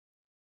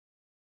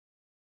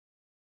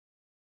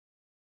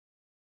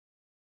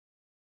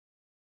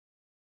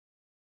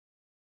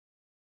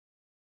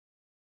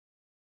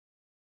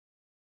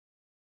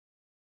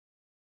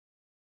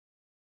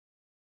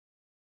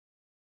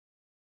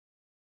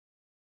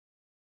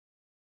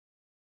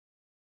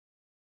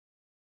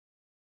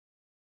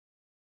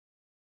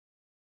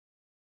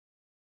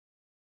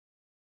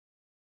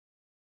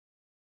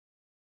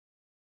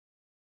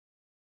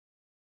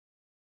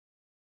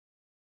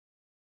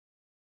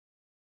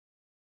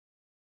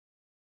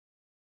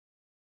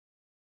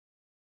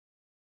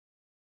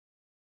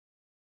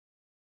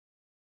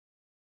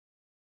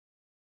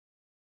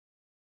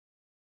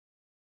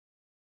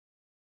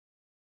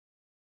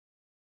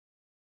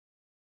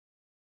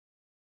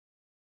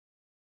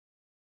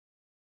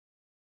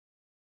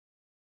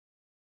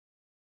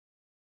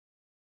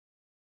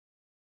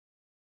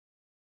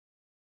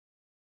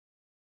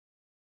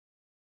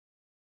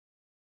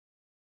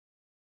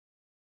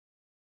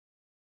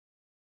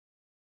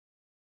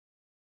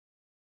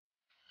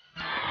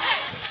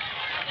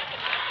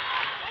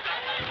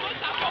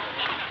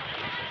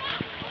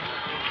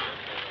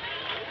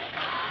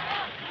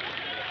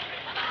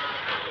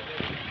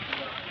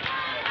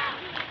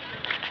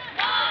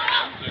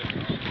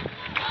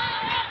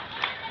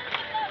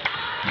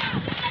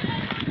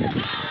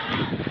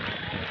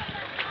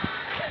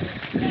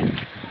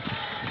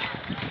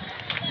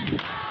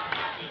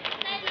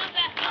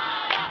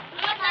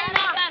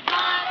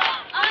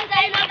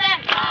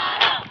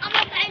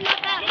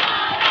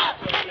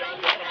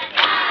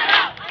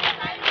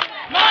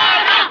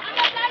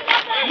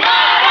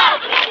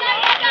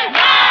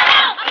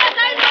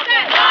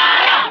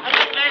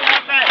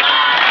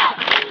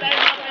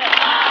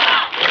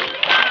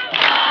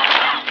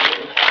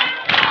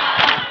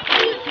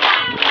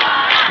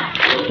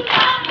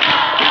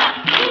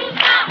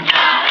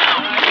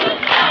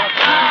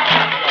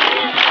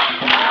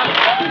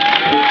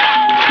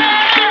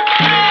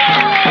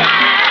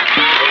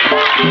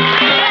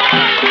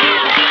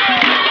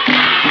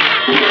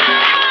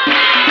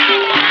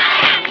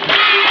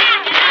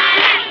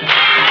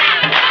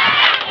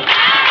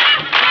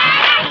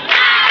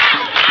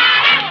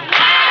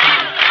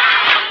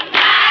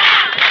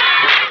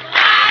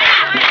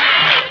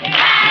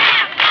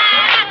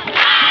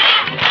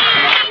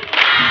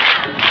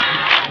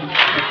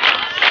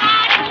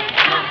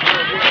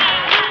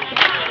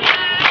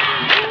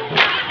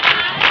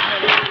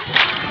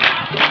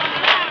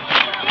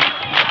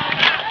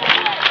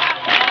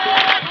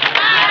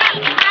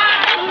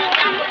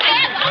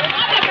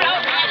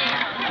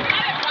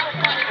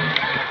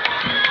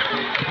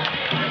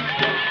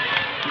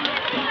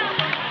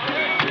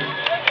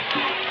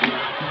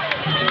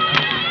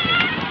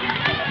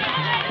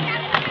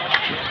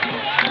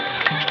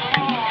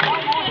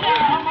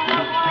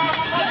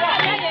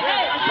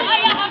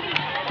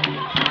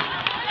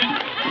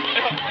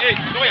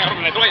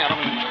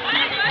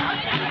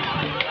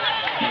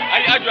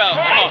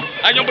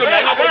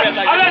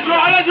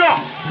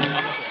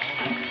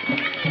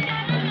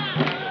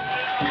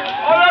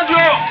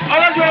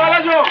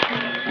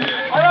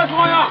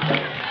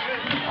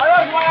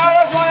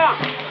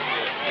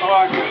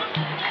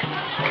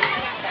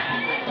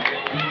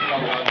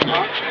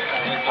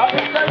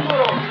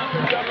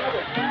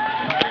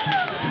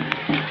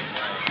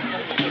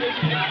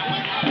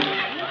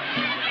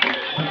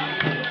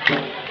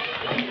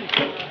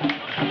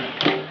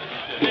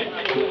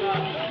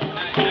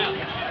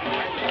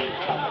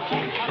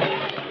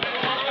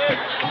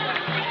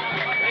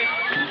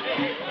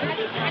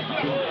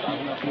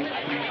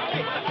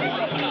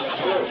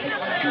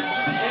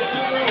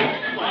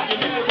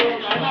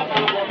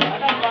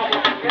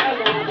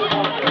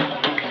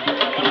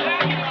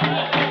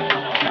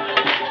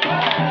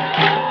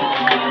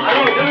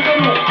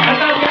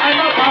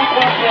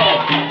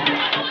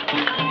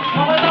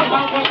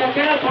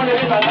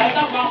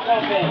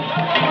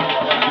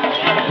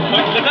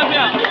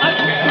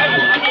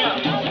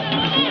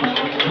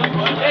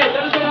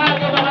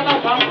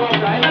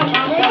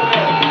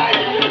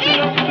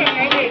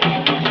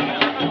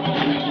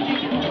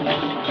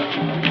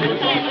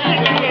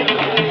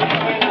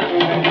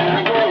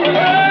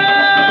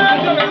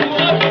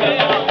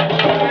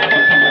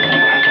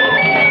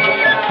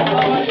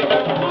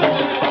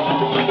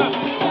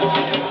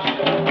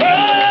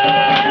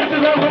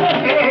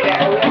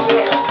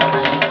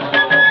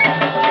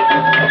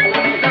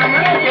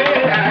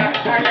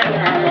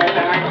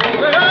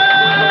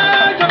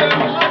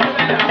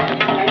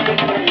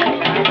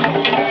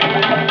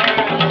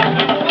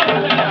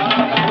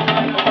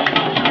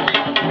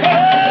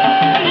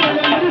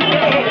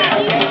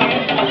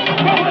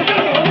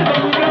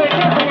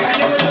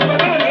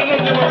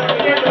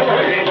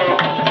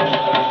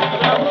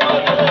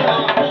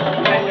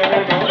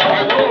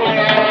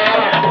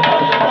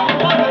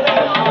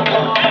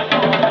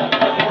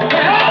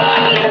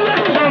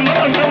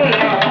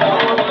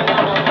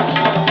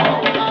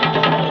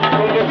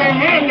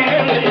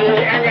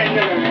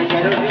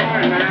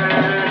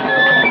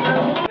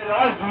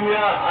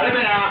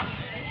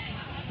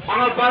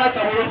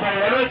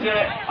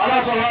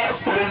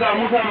président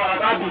Moussa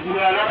MARA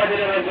bisimilah la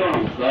délégation.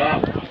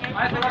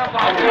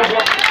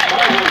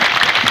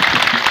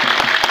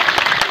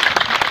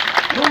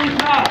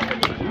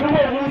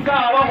 Moussa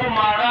Awa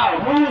Mara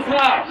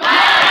Moussa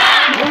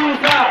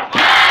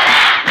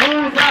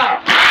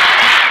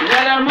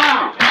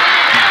l'élément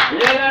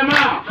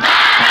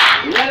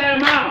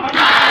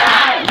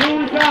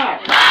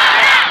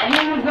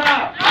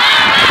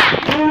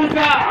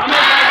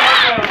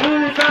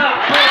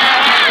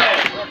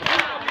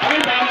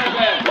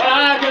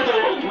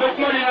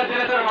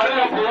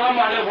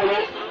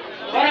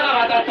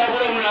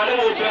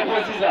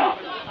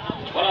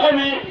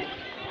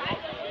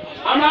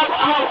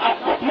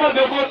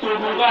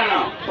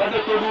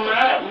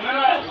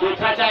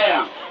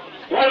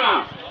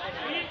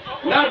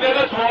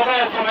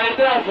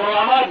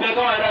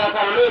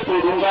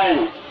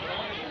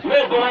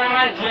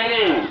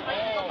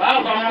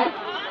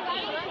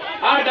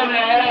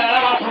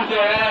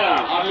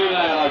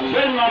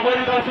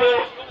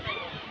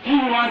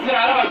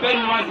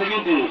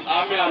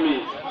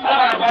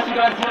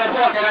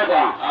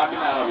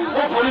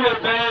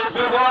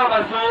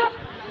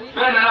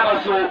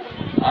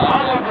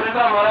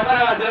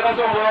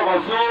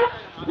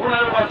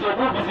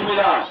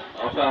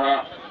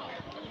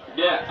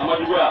bien,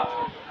 Amadoua.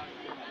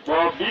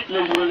 Bon, vite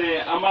les journées,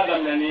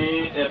 Amadou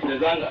Nani est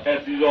présent,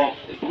 disons,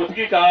 tout ce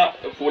qui a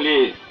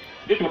folie,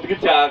 et tout ce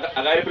qui a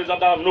un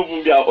représentant, nous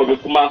Bumbia,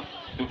 Obekuma,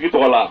 tout ce qui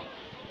est là.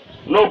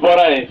 Nous,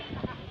 Boraï,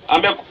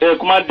 Ambe,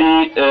 comment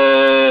dit,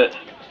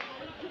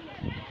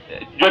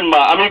 John Ma,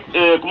 Ami,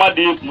 comment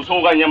dit,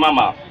 Moussa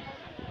Nyamama.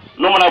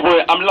 Nous, mon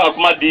aboué, Amla,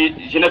 comment dit,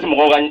 Jeunesse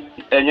Moussa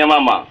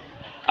Nyamama.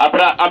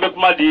 Après, Ambe,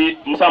 comment dit,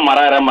 Moussa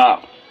Mara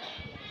Rama.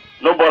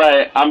 Nous,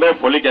 Boraï, Ambe,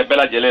 folie, qui est belle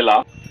à Djelé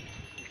là.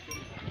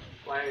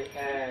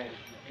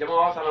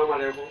 Jama'a assalamu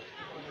alaikum.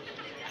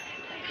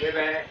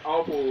 Yebe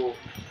awu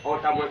o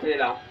tamonte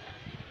la.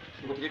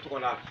 Bugi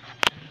tukola.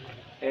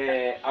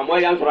 Amo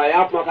yan sura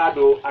ya kuma ka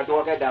do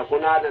adoke da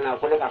kuna na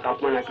kuna ka ka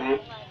kuma na se.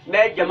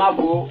 Me jama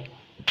bo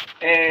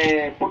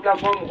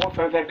population ko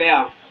fe be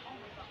ya.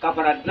 Ka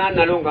fara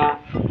na longa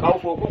ka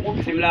fo ko ku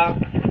bisimila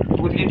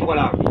bugi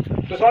tukola.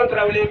 To son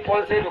traveler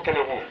conseil do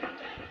Kenenkou.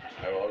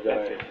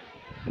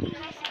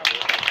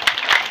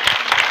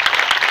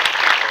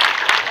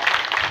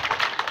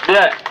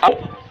 Bien.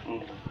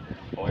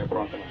 On est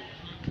pronto.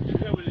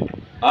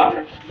 Ah?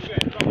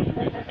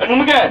 Nous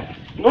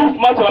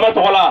maintenant on a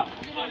tout là.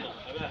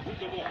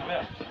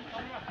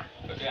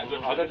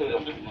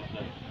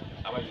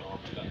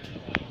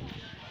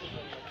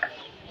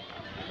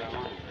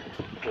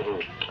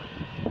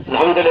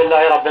 الحمد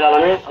لله رب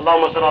العالمين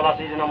اللهم صل على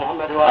سيدنا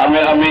محمد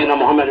وعلى سيدنا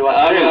محمد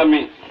وعلى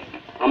آمين.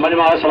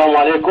 السلام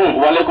عليكم.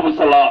 وعليكم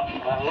السلام.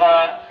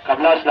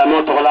 قبل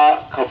اسلامي تغلا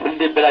كفر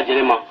بلا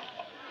جريمه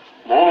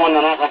مو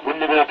نانا كفر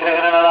بلا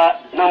كرهنا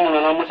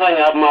نامنا موسى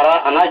يا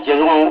مارا انا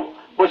جزون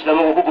ko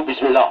silamu ko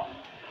bismillah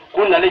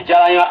kun nali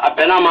jaya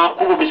abenama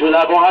ko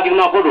bismillah ko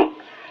hakima ko do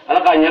ala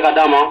ka nya ka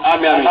dama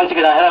amin amin kan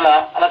sikira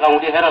herala ala ka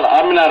mudi herala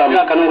amin aram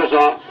ya kanu ko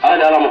so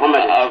ala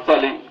muhammad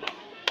salli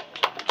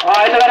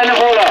ita gara ne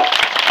bola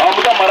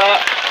Moussa MARA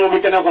ko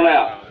bi kana ko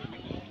ya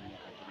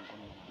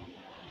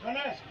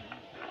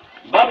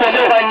ba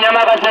pele ba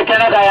nyama ka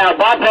sekena ka ya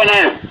ba pele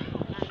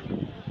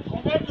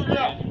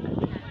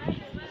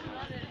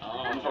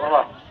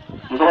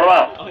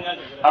Moussa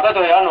apa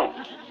to ya no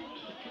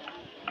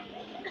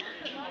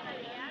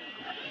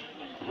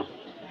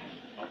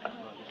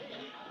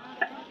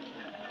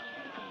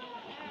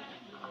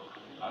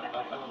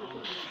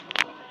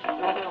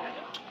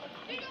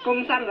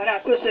Moussa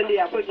MARA ko sendi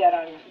ya ko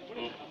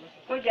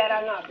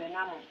jaranga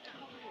benamo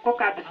ko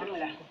ka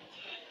bismillah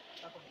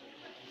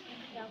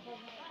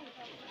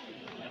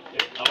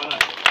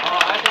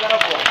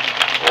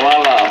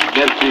wala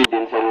merci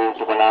din sanu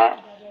chokola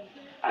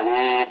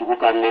ani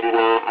duka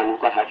merina anu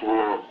ka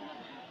hakina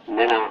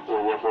nena o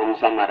ya fo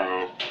Moussa MARA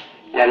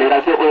ya ni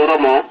rase o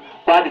romo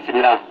pa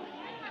bismillah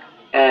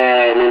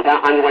ni tan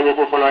an wanya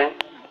ko foloy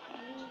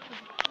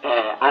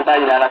anta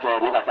ila la ko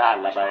ni ka ta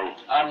Allah bai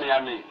amin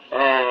amin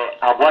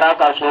abora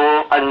ka so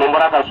an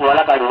nombora ka so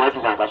ala ka ni wasi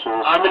ka so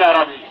amin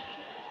arabi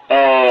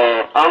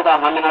an ka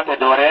hamina te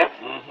dore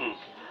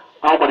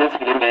an ko den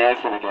sigin be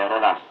sene ke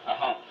rola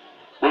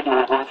ni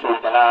du ko sene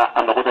kala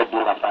an ko be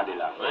dura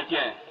fadila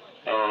okay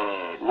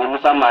ni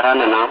Moussa MARA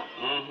nana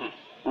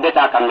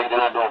ndeta ka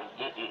medina do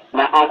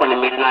mais an ko ni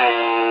medina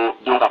e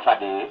dunga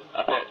fadi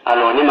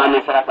alors ni ma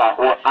mi saraka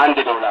o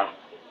ande do la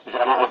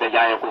vraiment o be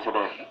jaye ko so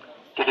do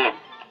kidi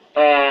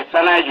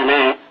sana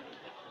jume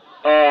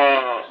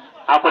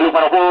akoni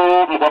bara ko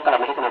mo kala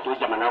me kana to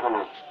jamana ko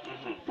no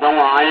donc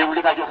ay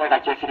wuli ka joxe ka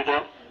ci sirike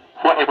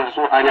fo e ko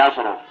so anya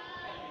soro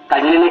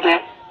kanyini ni ke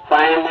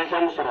fa en le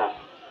sam soro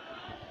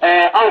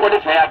an ko de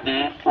fa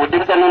yabbi o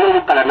de sa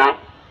no kala na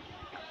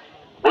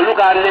o lu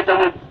ka le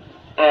tamu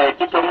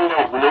ti tamu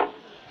no bulo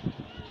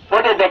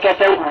o de ke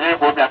fe ngule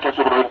ko bla ke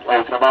so ro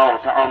trabajo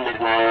ta on mi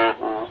na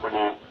ko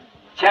ni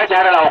cha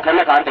la o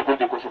kana ka ante ko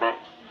di ko so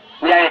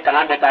ni ay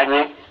kana be ta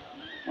ni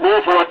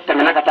no fo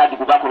temena kata di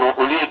kuba kono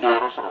o le do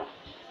rosoro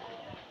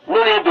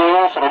no le do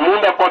rosoro mo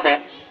be ko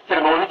be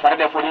tere mo ni fare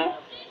de foni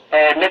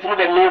metru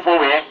be mi fo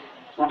we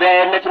u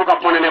be metru ka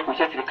pone me ku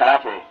chetri kala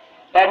fe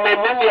me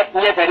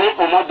ye fe ni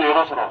o mo do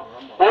rosoro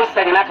o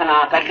segna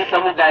kana ka di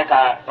tamu dai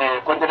ka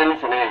kontene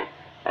sene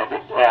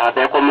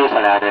abe ko mo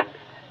sala de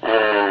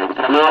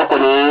vraiment ko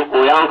ni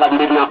o yan ka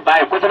mbirna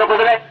bay ko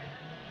sele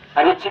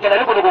ani chikela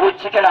ni ko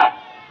chikela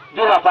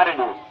du ma fare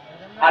do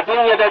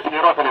adun ye be ti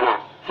ro na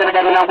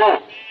senegal na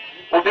go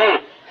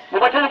obe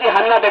mubatani ki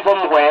hanna be fo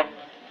mwe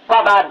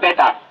fa ba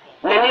beta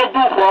nene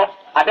du fo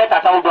abeta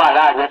ta udo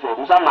ala nya to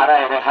Moussa MARA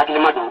ere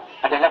hakilima do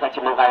adela ka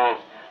chimanga e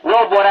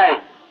no borai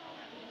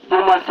du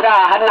masra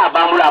hanna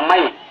ba mula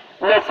mai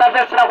ne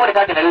sabe sra ko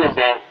ka kele ne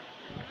be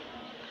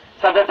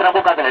sabe sra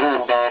ko ka kele ne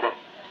be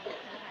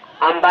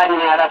ambani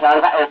ni ala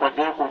tanga e ko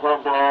de ko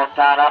do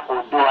tara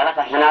o do ala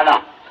ka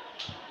hinala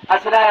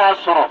asira ya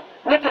soro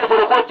ne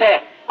telefon ko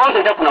te on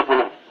de kuna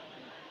fulu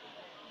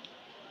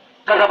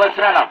kaga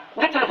basrala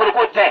ni telefon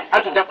ko te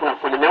atu da kuna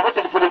fulu me ko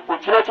telefon ko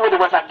chino chino de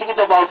wasa tiki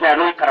to ba o fe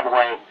no karabo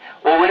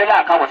ko o wele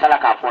la ka wasala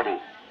ka fode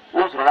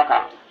no soro la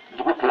ka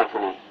dugu kuna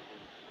fulu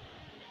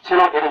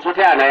sino e so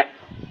te ane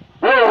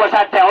no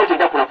wasa te o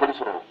da kuna fulu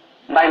soro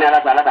mbai na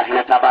ala ka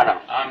hina tabala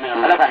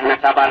amen ala ka hina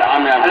tabala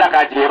amen ala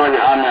ka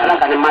jironya amen ala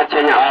ka ni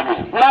machenya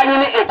amen mani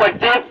ni e ko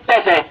de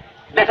pefe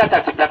de ka ta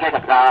tipla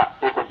ka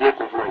e ko de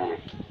ko fulu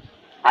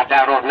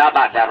adaro la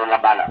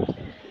bala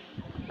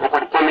o ko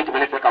comité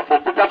bele ka fo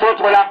puta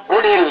to la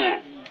o de ni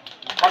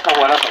aka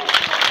wala ko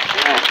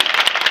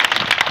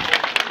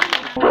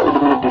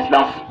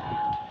distance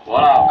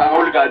voilà ka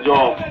wuli ka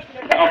jo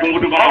ka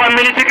bungudu ba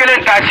minute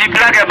kele ta si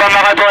blague ba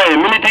ma ka to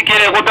minute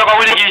kele ko to ka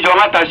wuli ki jo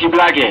ma ta si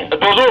blague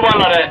to zo ba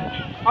na re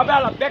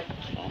abala bek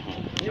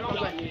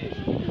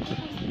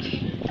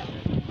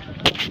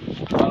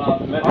voilà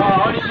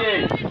maintenant on dit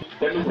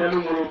c'est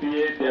nous mo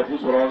bié des vous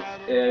soro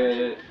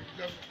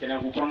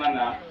Kenenkou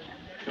konana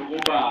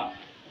Tuguba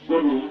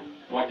Godu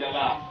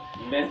Wajala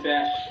Messe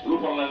nous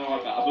parlons de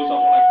l'association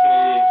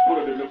créée pour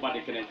le développement de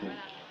Kenenkou.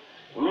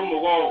 Nous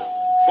mogo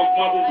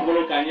comment vous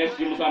voulez gagner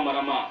si Moussa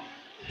MARA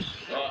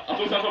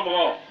association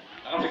mogo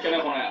avec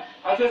Kenenkou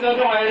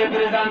association est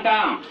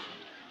représentant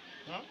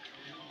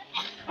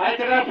a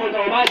été rapporté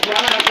au match de la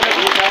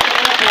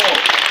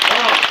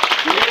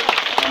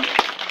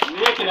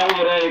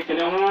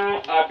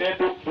Kenenkou a fait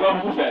trois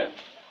vous faire.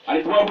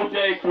 Ani tuwa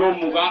bute kilo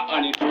muga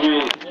ani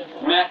tuwe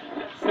mais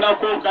sira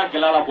ko ka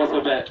gela la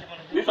kosebe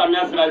ni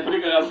samia sira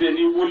ifrika ga se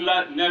ni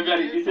wulla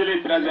 9h isele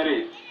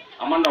 13h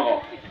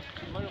amando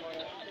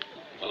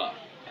voilà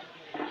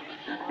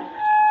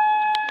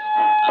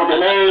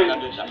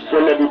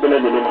Kole du bele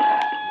bele ma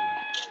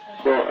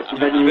bon tu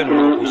vas dire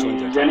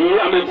yani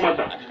ame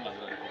kumata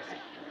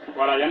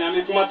voilà yani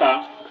ame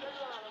kumata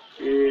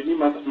ni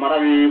Mara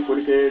bi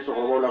folike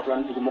sokoro la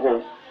plan du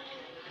mo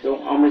donc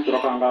on me sera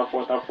kanga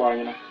fota fo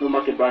anyina no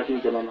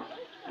makibati jolona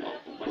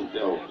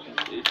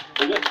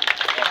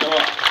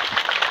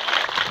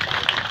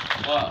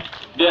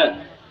Bien.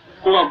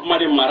 Comment kuma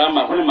de mara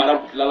ma ko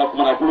mara la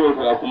kuma ko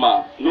ko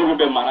kuma no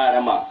be mara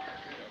rema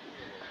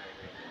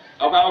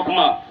aka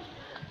kuma.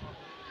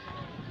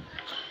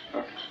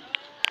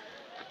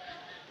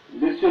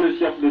 Monsieur le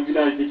chef de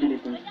village de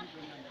Kenenkou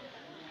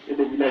et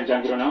des villages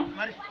environnants,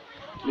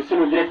 Monsieur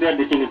le directeur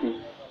de Kenenkou,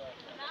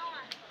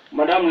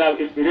 Madame la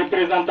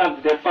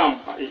représentante des femmes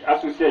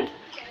associées,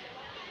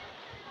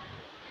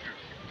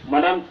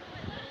 Mesdames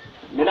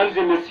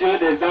et Messieurs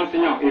des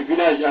enseignants et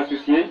villages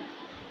associés,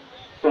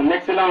 Son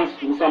Excellence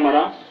Moussa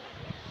MARA,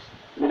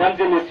 Mesdames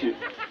et Messieurs,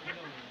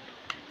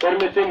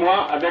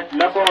 permettez-moi, avec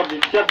l'accord du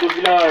chef de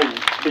village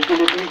de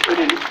Kenenkou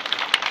et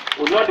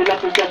au nom de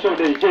l'association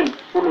des jeunes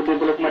pour le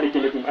développement de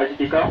Kenenkou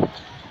AJTK,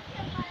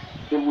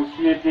 de vous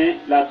souhaiter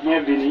la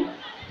bienvenue,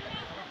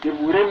 de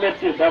vous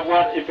remercier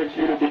d'avoir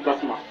effectué le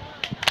déplacement.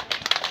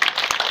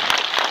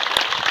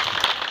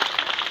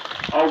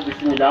 Au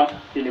Bismillah,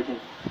 Kenenkou.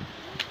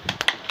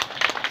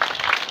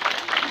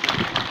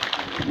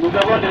 Nous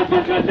avons des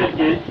besoins tels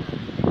que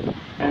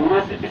un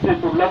récépissé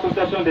pour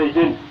l'association des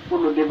jeunes pour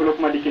le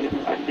développement de Kenenkou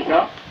AJTK,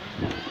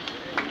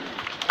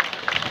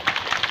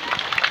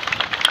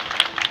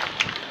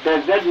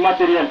 des aides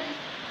matérielles,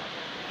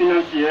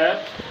 financières,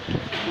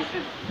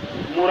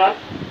 morales,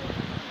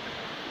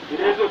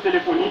 des réseaux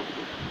téléphoniques,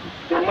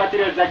 des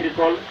matériels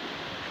agricoles,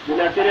 de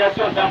la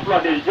création d'emplois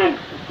des jeunes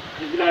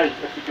du village,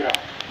 etc.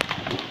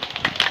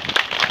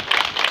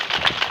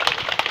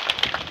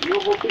 Nous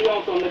vous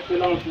prions son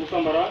Excellence Moussa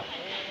MARA,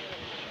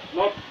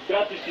 notre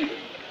gratitude.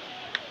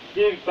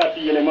 Vive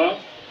Papi Élément,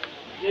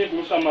 vive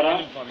Moussa MARA,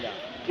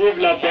 vive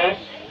la paix,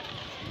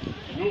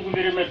 nous vous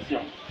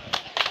remercions.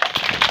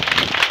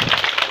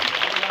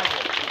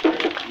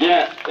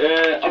 Bien,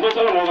 avant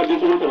ça, on va dire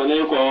que nous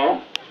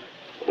avons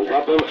on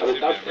va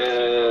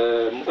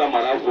faire Moussa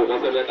MARA pour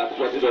recevoir la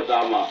situation de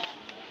Dama.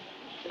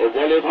 Au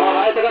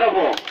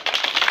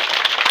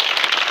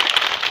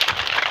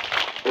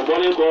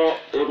volet ko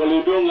e ko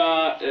le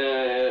donga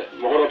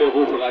mo ko be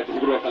ko la ci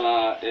do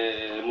kala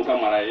Moussa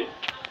MARA yi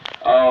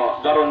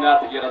daro na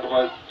tigira to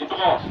ito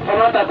ko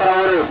famata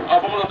Traoré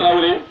famata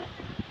Traoré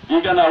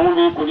diga na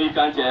wumi ko ni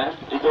kanche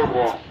ito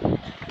ko.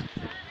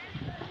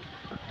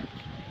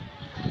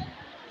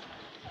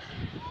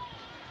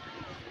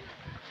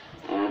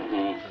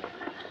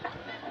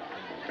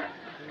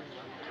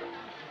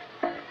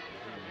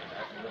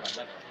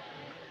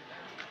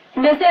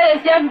 Monsieur le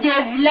chef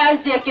des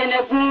villages de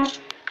Kenenkou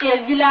et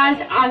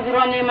villages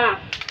environnement.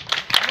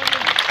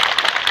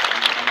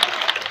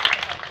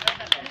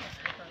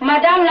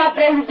 Madame la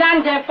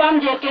présidente des femmes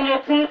de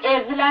Kenenkou et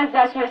villages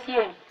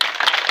associés.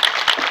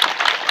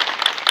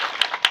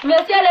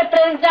 Monsieur le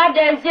président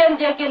des jeunes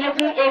de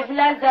Kenenkou et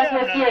villages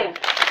associés.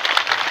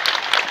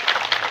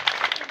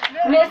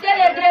 Monsieur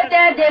le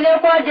directeur de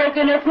l'école de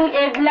Kenenkou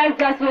et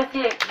villages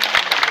associés.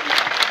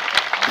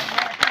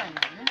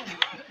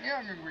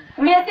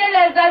 Messieurs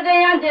les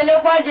enseignants de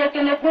l'école de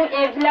Kenenkou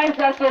et villages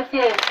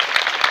associés.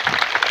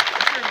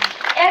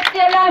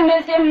 Excellent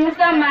Monsieur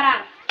Moussa MARA.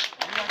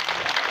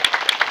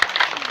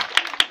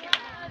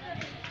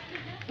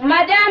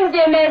 Mesdames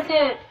et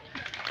Messieurs,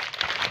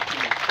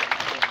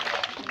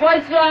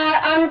 bonsoir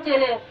en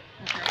télé.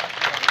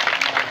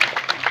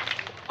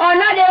 Au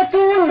nom de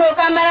tous nos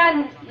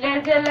camarades,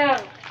 les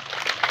élèves,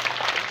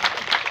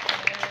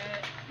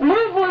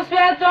 nous vous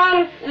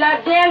souhaitons la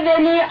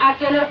bienvenue à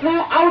Kenenkou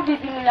en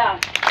Bismillah.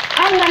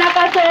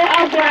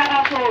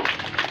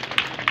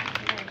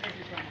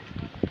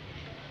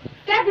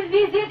 Cette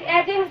visite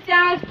est une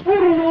chance pour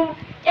nous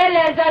et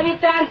les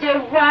habitants de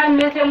voir M.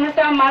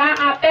 Moussa MARA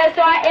en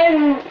personne et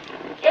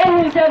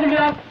nous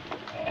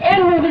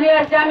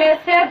n'oublions jamais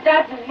cette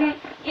date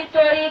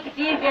historique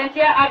du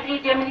 21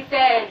 avril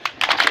 2016.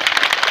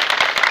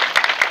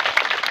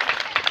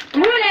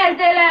 Nous les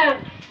élèves,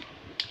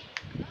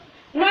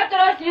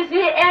 notre souci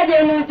est de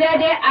nous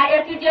aider à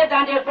étudier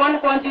dans de bonnes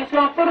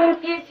conditions pour une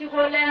vie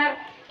scolaire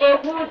et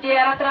pour des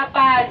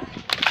rattrapages.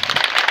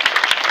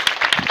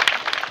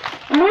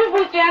 Nous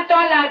vous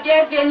souhaitons la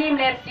bienvenue,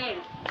 merci.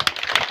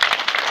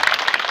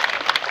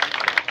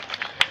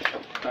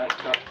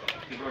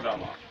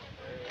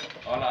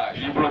 Voilà,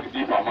 il bloque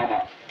dit par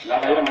maman. La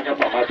rayon n'a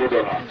pas mal de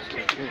dollars.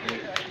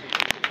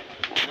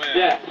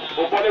 Bien,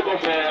 au point de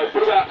conférence,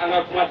 pour un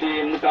accroissement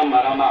de Moussa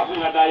MARA, vous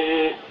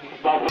n'avez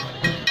pas.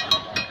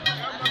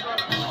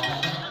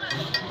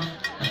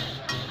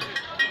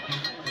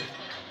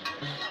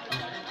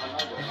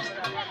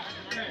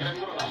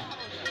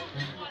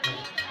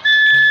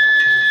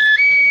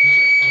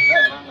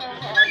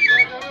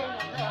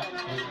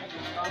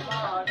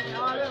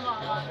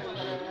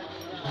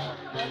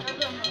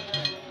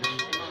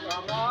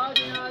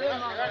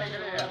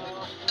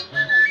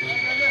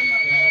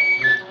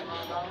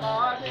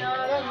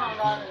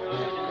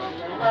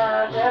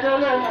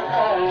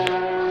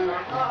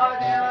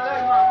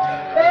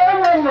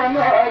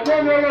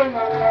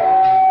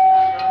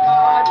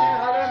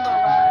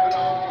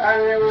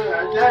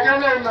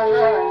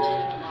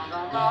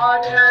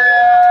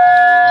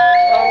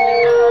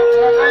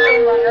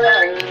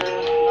 Thank you.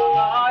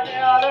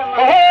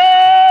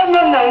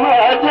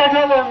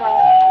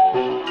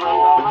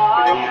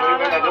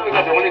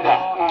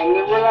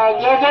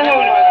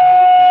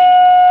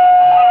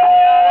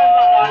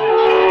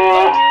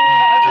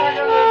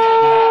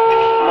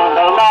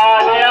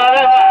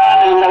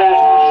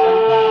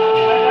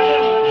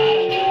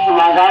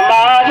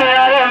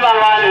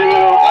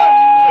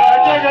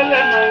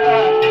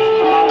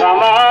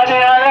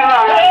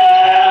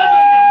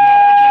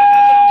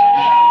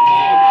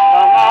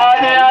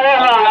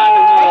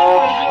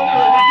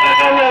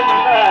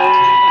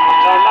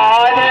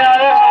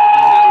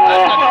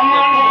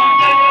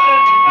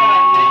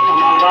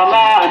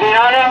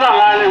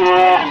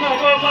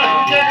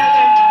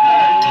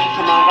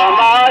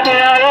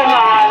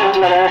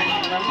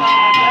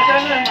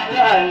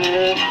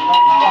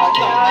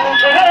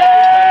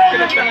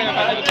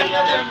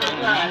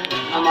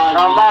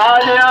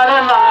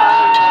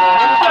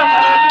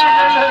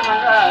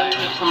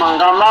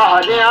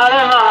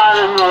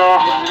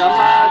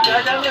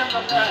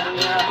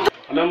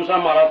 Moussa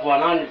MARA pour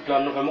un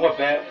nous fait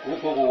faire ou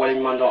pour vous voyez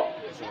mando.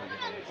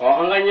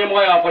 On gagne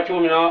moi à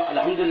Fachoumina,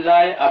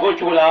 alhamdulillah, à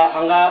Bochoula,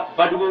 Anga,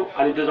 Badou,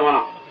 à les deux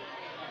ans.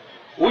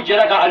 Ou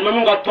Djeraka,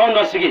 Almamunga ton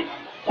dans Sigi,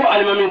 ou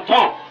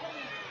Almaminton.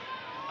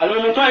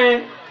 Almaminton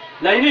est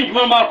la ligne du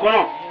Mamba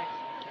Kono.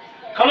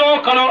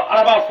 Kalo,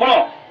 Araba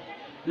Folo.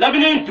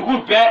 L'abîme du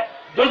groupe B,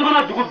 deux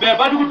ans du groupe B,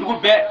 Badou du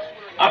groupe B,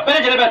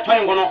 après j'ai le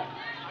toin Gono.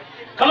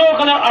 Kalo,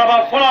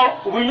 Araba Folo,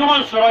 ou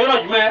Vignon sur la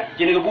York,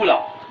 Geneboula.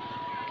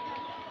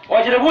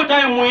 Wajibu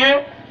tayo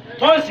muye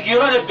to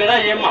sigiro de bela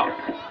yema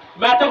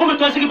ba ta ko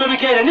to sigi bebe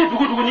kere ni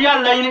dugu ni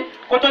yalla yini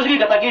ko to sigi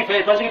kata ki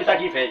fe to sigi ta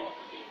ki fe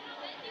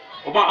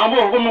o ba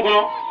ambo ko mu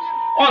ko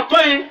o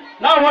toy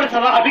na war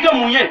sala abiga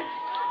muye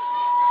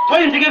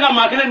toy ndige ga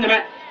makele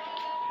ndeme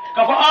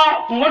ka fa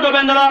a kungo do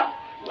bendala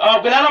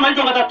bela la mai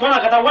to kata to na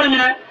kata wal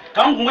mine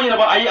kan kungo ni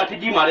ba ayi ati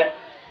di mare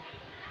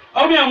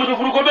o bi amu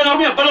furu ko bena o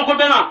bi bala ko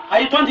bena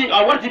ayi tonti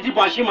a warti di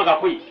ba shi maka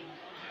koi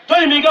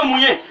toy mi ga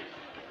muye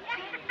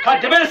ka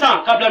deben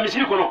san ka bla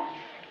misiri kono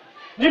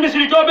ni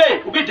misiri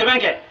jobe ubi deben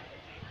ke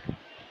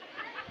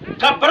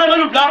ka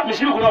baragalu bla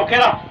misiri kono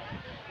kera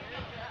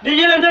ni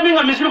yele ndami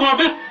nga misiri kono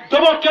bi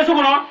dobo kesu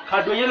kono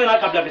ka do yele na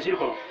ka bla misiri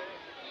kono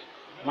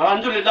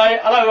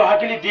alhamdulillah ala yo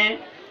hakili di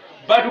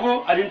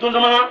badugu alin ton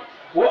zamana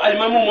wo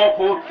alimamu mo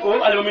ko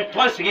o alimami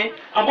twansigi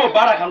ambo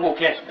baraka ngo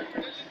ke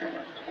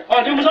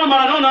o di Moussa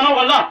MARA no na no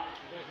walla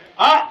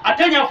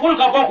atenya ful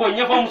ka boko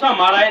nyefa Moussa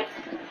MARA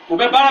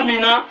ube bara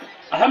mina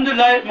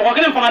alhamdulillah mo ko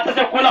kelen fanga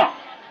tase kola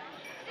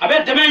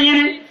abe deme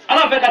yini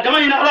ala fe ka deme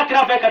yini ala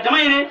kira fe ka deme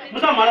yini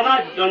Moussa MARA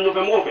na no fe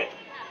mo fe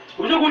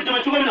o je ko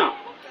deme chugo mina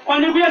o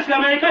ni ku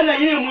islamai kan la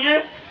yini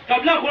muye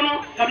kabla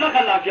kono kabla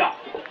kan lafiya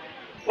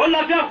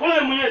wala lafiya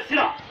kola muye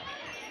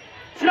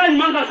sira ni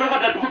manga so ka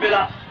da dugu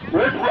bela o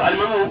dugu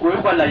almamu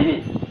o ko la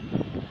yini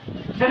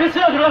c'est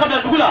sira so ka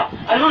da dugu la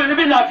almamu ne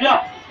bi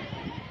lafiya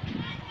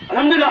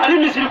alhamdulillah ali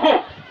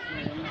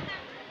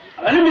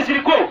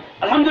misiriko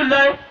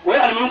alhamdulillah o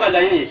almamu ka la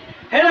yini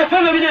hera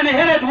femme bina ne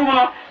hera dugu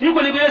ma ni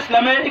ko ni be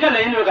islamai ika la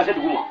yini ka se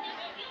dugu ma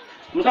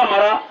Moussa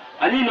MARA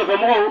ani no fe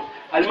mo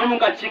almamu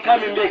ka chika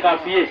min be ka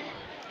fiye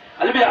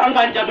albe an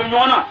ga jado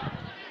nyona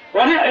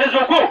wani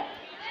rezo ko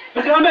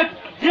parce que ambe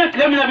dia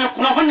klemina be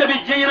kuna fanda be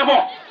je yana bo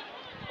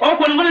o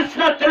ko ngol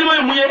sina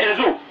telema mu ye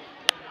rezo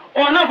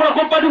o na fara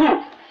ko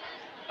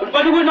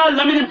badugu na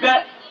lamini be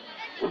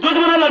do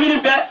do na lamini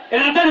be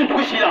rezo tani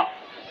dugu shila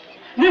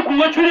ni ku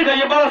wachuri ga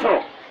ye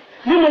barasoro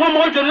ni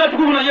mo jolla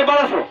dugu na ye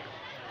barasoro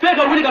fe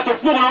ga wuli ka to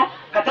ko no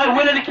ka ta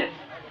wele like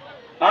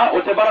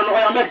o te bara no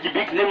ya ambe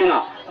jibik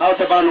lemina o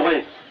te bara no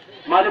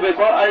mali be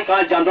ko ay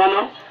ka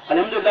jandona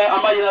alhamdulillah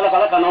amba yina la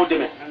kala kana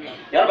deme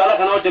ya bala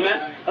kana deme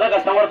ala ka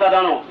sanwarta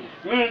dano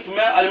min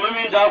tume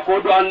almami da ko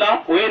do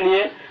anda o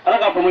yeniye ala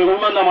ka famu ko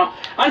manda ma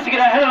an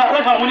sigira hera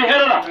ala ka muni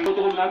hera to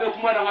ko na be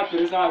kuma da ma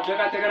perisa be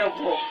ka tegere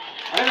ko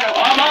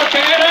ama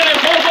tegere ne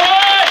ko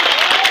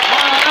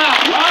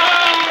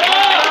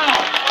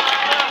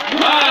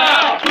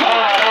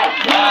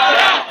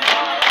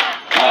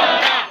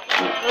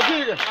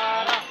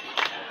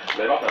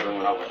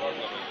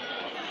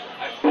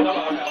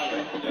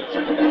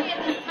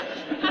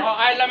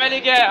ay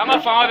lameli ke anga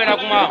fanga bena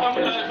kuma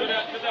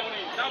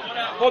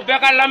ko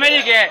beka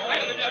lameli ke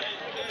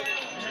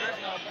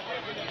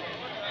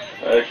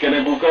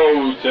Kenenkou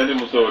kaw tiani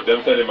muso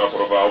demsani ma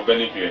proba o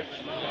benifie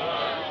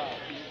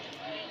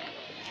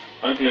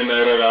ankle na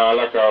era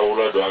ala ka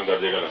wula do anga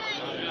degala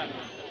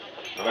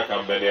ala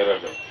ka ben era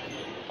do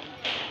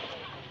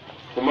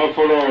kuma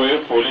folo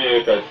e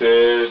foli ka se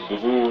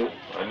dugu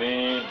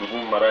ani dugu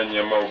mara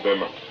nyama o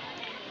bema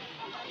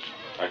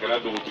akela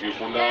dugu tigi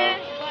funda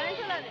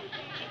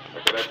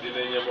akela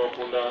dine nyama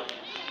funda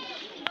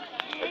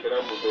akela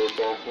muso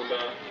to funda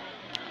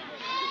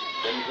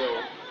demzo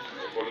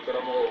poli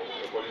karamo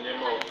poli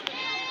nyama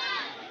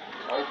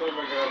au ko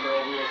magara no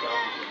wiyo ka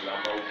la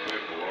ma u ko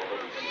ko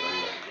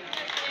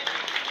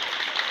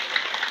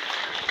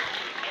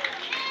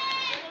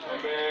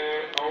ambe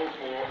au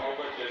ko au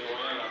ba je no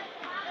yana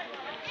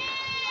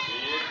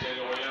ni je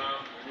no ya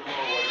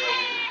nyuma wala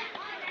wu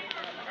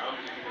am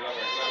ti la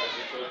ka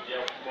ti to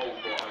dia mo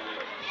ko ani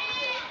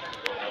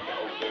to ama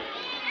au ko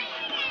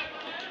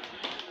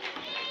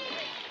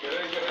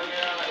kere ne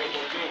ya e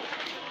ko ju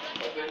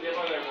atende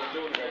wala ko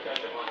ju ni ka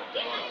cha ma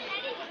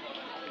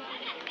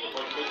ko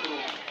ko tu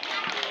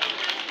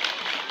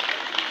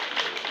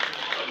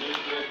ani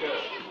trete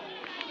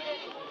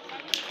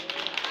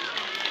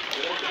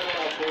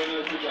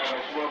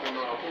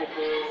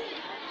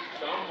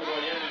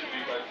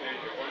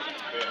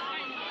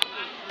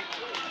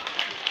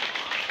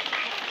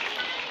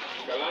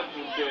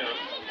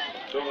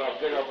donc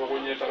après la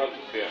fournière sera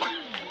tout faire.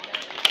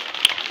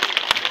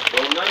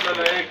 Donc nan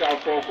nana e ka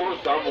foko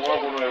sa mo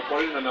ko no e ko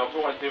nana fo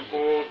ka te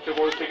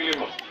ko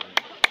teglima.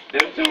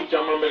 Dem se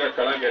chama me ka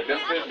kalanga dem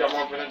se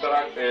chama fene tara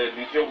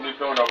lycée ou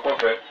lycée on a ko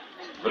fe.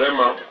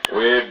 vraiment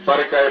o ye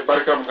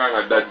barika min kan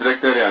ka da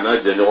directeur ye a n'a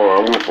jɛɲɔgɔn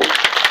an b'u fo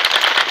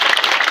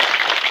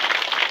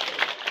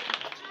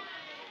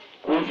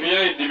kunfinya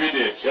ye dibi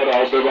de yala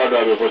aw bɛɛ b'a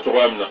dɔn a bɛ fɔ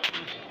cogoya min na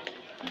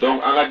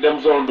donc an ka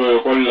denmisɛnw don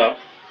école la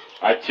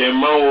a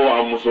cɛman o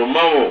a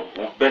musoman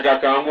o u bɛɛ ka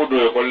kan an b'u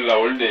don école la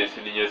olu de ye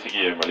sini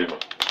ɲɛsigi ye Mali ma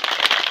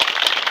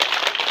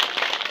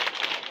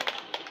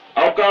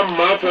aw ka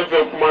maa fɛn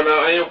fɛn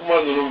kumana an ye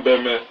kuma ninnu bɛɛ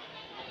mɛn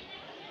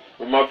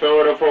u ma fɛn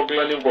wɛrɛ fɔ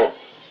dilanni kɔ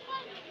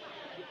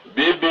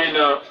bi bi in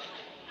na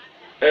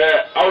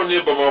aw ni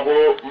Bamako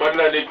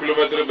Madila ni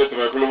kilomɛtiri bɛ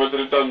tɛmɛ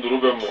kilomɛtiri 15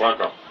 bɛ 20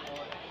 kan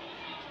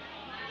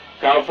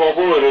k'a fɔ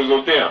ko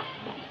réseau tɛ yan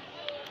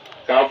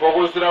k'a fɔ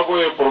ko sirako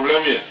ye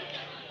problème ye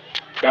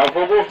k'a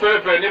fɔ ko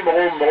fɛn fɛn ni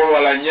mɔgɔw mago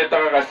b'a la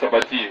ɲɛtaga ka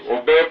sabati o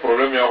bɛɛ ye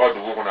problème ye aw ka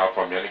dugu kɔnɔ a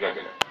faamuyali ka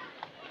gɛlɛn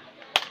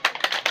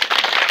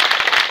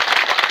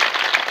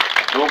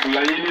donc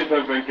laɲini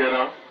fɛn fɛn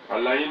kɛra a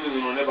laɲini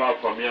ninnu ne b'a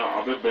faamuya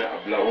a bɛ bɛn a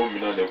bila o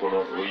minɛn de kɔnɔ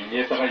o ye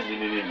ɲɛtaga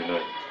ɲinini minɛn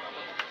ye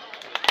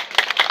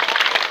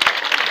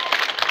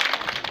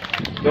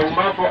donc n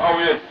b'a fɔ aw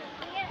ye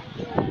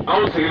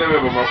anw sigilen bɛ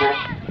Bamako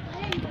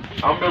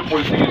an bɛ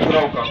politiki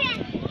siraw kan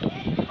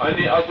an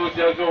ni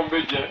association bɛ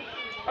jɛ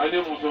an ni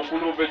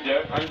musokuluw bɛ jɛ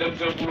an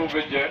denmisɛnkuluw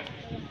bɛ jɛ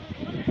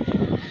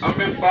an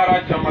bɛ baara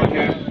caman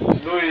kɛ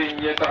n'o ye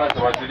ɲɛtaga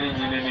sabatili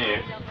ɲinini ye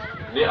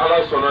ni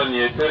Ala sɔnna nin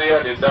ye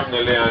teriya de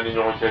daminɛlen an ni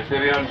ɲɔgɔn cɛ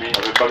teriya min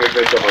a bɛ bange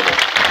fɛn caman na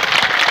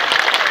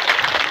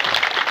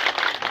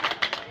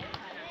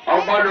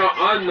aw b'a dɔn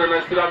an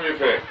nana sira min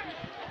fɛ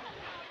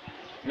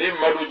ni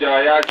Madu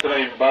Jara y'a sira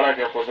in baara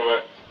kɛ kosɛbɛ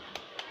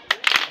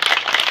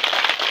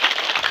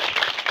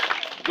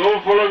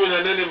don fɔlɔ min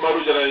na ne ni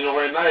Madu Jara ye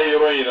ɲɔgɔn ye n'a ye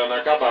yɔrɔ yira n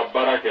na k'a b'a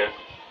baara kɛ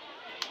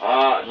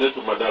ne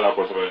tun ma da la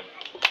kosɛbɛ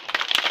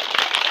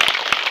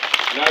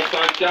nka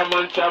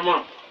san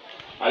caman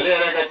ale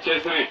yɛrɛ ka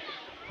cɛsiri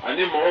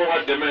ani mɔgɔw ka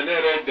dɛmɛ ne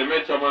yɛrɛ ye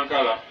dɛmɛ caman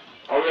k'a la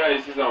aw y'a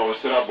ye sisan o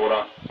sira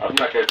bɔra a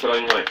bɛna kɛ sira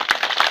ɲuman ye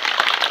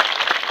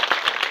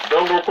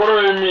donc o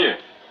kɔrɔ ye min ye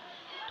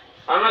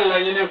an ka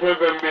laɲini fɛn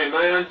fɛn bɛ yen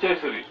n'an y'an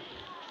cɛsiri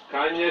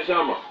k'an ɲɛsin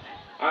a ma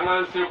an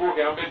k'an seko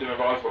kɛ an bɛ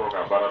dɛmɛbaga sɔrɔ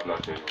ka baara bila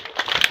sen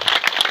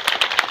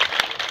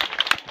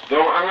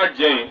donc an ka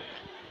jɛ in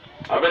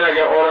a bɛna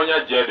kɛ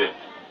hɔrɔnya jɛ de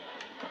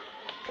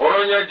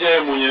hɔrɔnya jɛ ye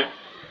mun ye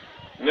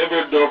ne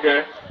bɛ dɔ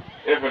kɛ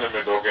e fana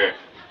bɛ dɔ kɛ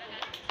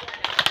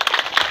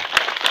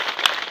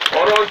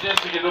hɔrɔn t'i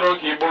sigi dɔrɔn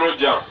k'i bolo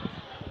jan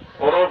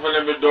hɔrɔn fana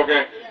bɛ dɔ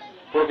kɛ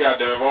pour que a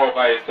dɛmɛbagaw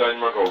k'a ye sira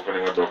ɲuman kan o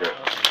fana ka dɔ kɛ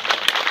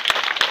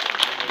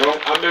donc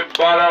an bɛ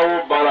baara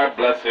o baara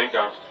bila sen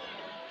kan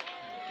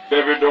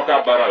bɛɛ bɛ dɔ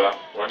k'a baara la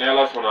wa ni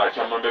Ala sɔnna a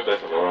caman bɛ bɛn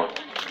sɔrɔ yɔrɔ ma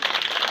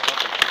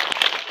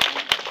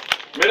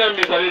n bɛna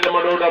misali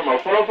damadɔ d'a ma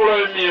fɔlɔfɔlɔ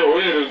ye min ye o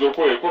ye réseau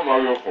ko ye komi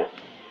aw y'o fɔ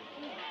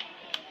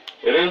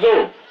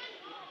réseau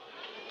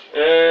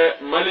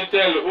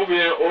Malitel ou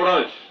bien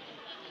Orange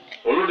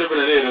olu de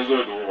bɛna ne réseau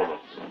ye dugu kɔnɔ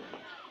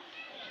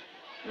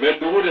mais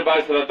dugu de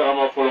b'a sira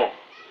tagama fɔlɔ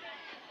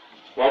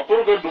wa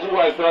pour que dugu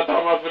b'a sira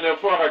tagama fɛnɛ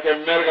fo a ka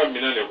kɛ maire ka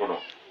minɛn de kɔnɔ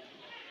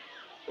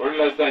o de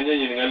la sisan n ye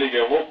ɲininkali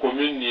kɛ ko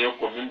commune nin ye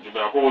commune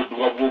jumɛn a ko o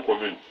Dugabugu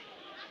commune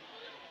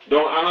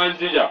donc an k'an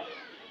jija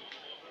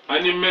an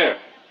ni maire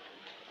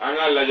an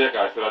k'a lajɛ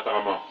k'a sira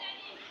tagama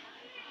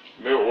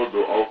n bɛ o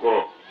don aw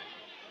kɔrɔ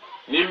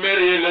ni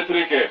maire ye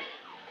lettre kɛ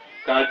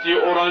k'a ci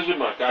Orange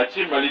ma k'a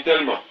ci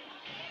Malitel ma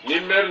ni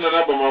maire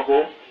nana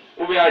Bamako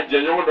ou bien a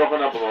jɛɲɔgɔn dɔ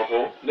kana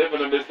Bamako ne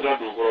fana bɛ sira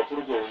don o kɔrɔ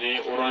pour que o ni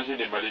Orange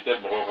ni Malitel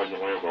mɔgɔw ka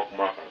ɲɔgɔn ye u ka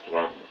kuma kan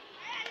cogoya min